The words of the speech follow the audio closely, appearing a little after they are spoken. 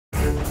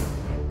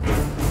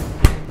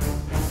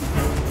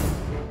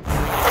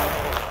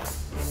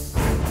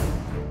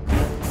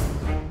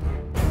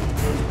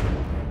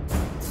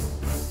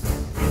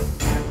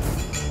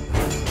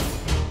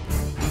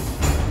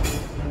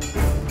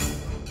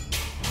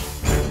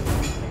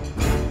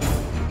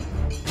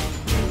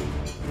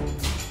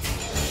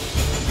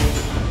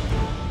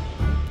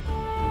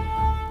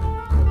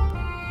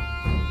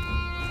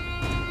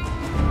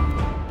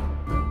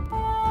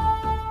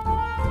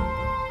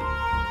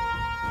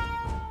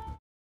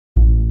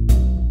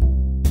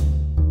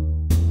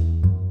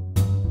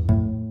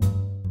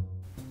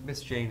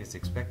Miss Jane is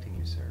expecting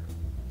you, sir.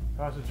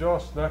 How's the jaw,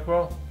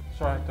 Snackwell?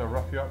 Sorry I had to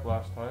rough you up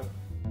last time.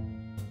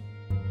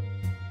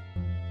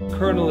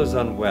 Colonel is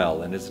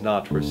unwell and is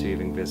not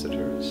receiving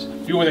visitors.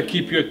 If you want to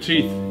keep your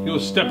teeth, you'll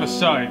step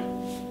aside.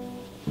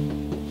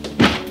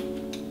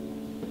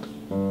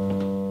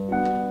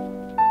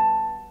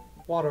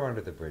 Water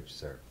under the bridge,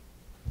 sir.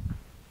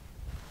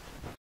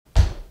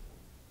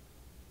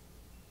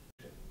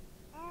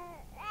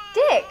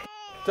 Dick!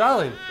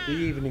 Darling! The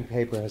evening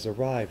paper has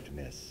arrived,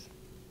 miss.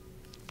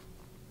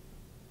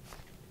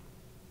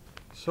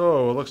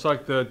 So, it looks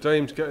like the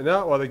dame's getting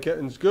out while the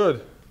getting's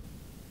good.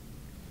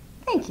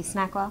 Thank you,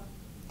 Snackwell.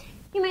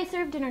 You may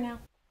serve dinner now.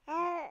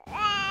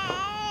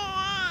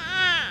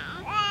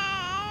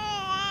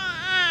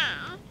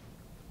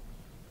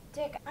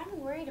 Dick, I'm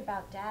worried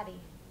about Daddy.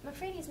 I'm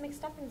afraid he's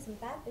mixed up in some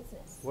bad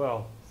business.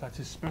 Well, that's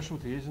his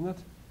specialty, isn't it?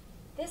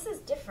 This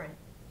is different.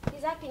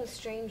 He's acting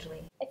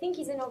strangely. I think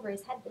he's in over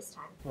his head this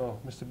time. Well,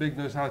 Mr. Big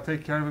knows how to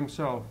take care of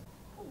himself.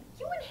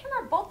 You and him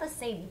are both the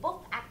same. You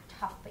both act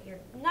tough, but you're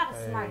not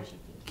as smart as you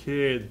think.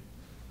 Kid,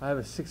 I have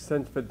a sixth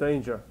sense for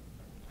danger.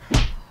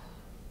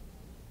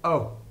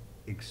 Oh,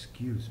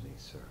 excuse me,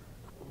 sir.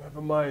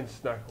 Never mind,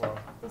 Snackwell.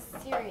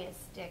 I'm serious,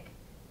 Dick.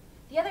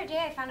 The other day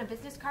I found a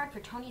business card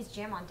for Tony's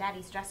gym on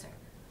Daddy's dresser.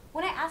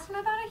 When I asked him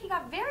about it, he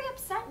got very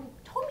upset and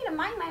told me to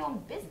mind my own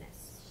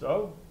business.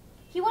 So?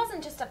 He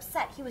wasn't just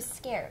upset, he was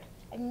scared.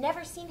 I've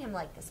never seen him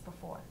like this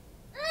before.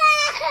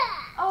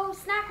 Oh,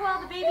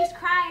 Snackwell, the baby's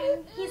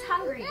crying. He's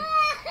hungry. Bring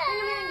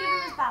him in and give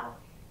him his bottle.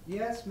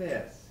 Yes,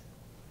 miss.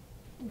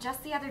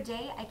 Just the other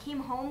day, I came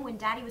home when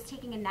Daddy was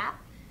taking a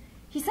nap.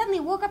 He suddenly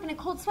woke up in a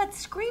cold sweat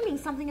screaming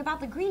something about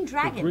the Green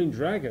Dragon. The Green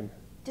Dragon?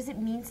 Does it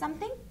mean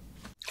something?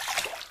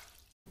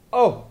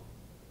 Oh!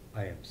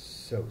 I am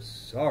so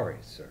sorry,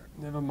 sir.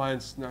 Never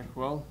mind,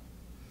 Snackwell.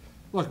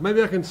 Look,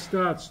 maybe I can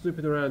start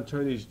snooping around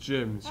Tony's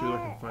gym and see what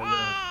I can find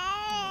out.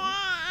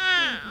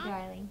 Thank you,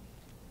 darling.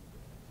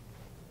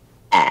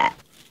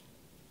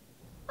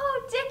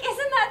 Oh, Dick,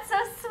 isn't that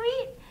so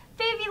sweet?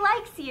 Baby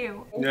likes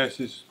you. Yeah,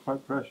 she's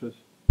quite precious.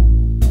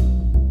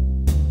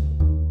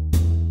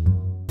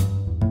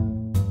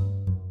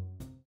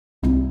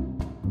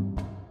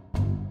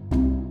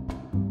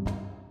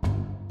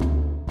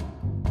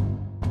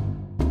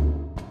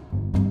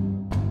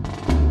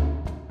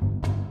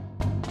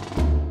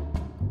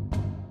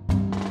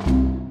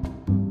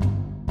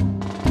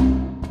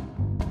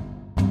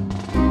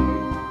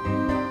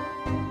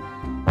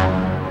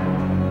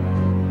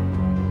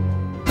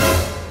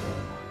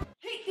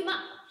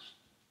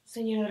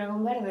 Señor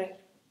Dragón Verde,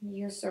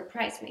 you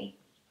surprise me.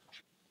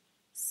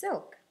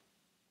 Silk.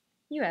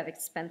 You have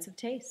expensive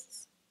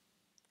tastes.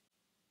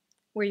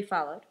 Were you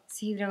followed?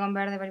 Sí, Dragón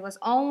Verde, but it was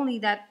only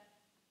that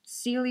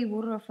silly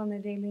burro from the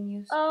Daily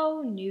News.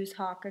 Oh, news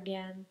hawk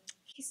again.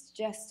 He's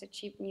just a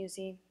cheap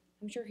newsie.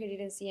 I'm sure he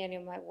didn't see any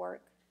of my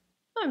work.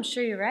 I'm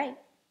sure you're right.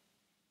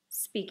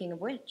 Speaking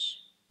of which,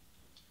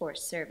 for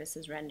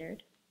services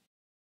rendered.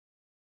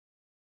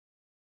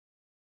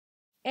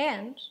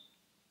 And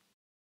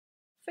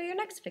for your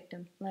next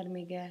victim. Let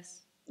me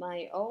guess.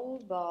 My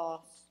old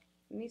boss,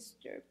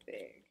 Mr.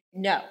 Big.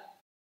 No,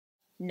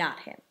 not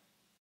him.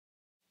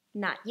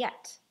 Not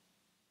yet.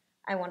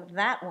 I want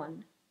that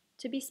one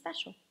to be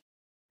special.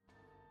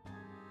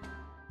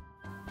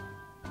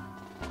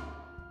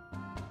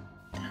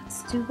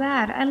 That's too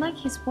bad. I like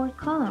his sport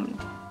column.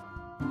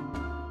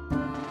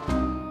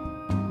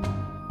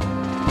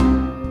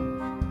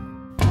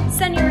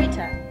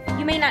 Señorita,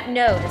 you may not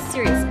know the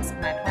seriousness of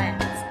my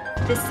plans.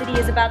 This city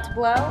is about to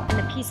blow, and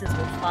the pieces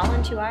will fall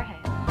into our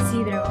hands.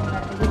 Sí, Dragón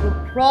Verde, we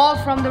will crawl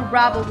from the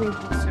rubble, we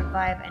will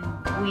survive, and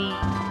we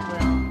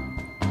will.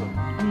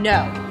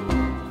 No,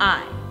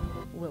 I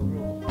will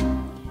rule.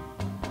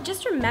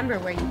 Just remember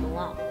where you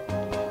belong.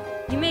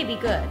 You may be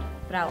good,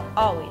 but I'll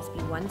always be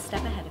one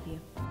step ahead of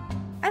you.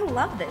 I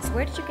love this.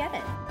 Where did you get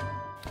it?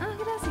 Oh,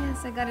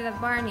 gracias. I got it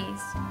at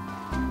Barney's.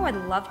 Oh, I'd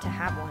love to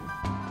have one.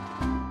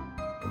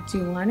 Do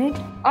you want it?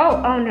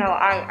 Oh no,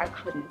 I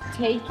couldn't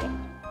take it.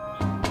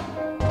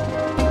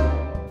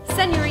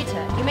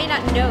 Señorita, you may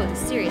not know the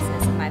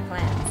seriousness of my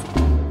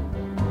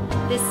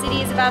plans. This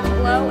city is about to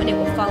blow, and it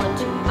will fall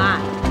into my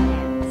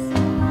hands.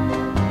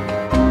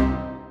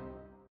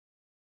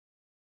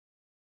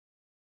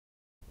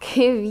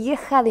 ¡Qué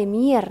vieja de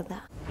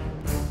mierda!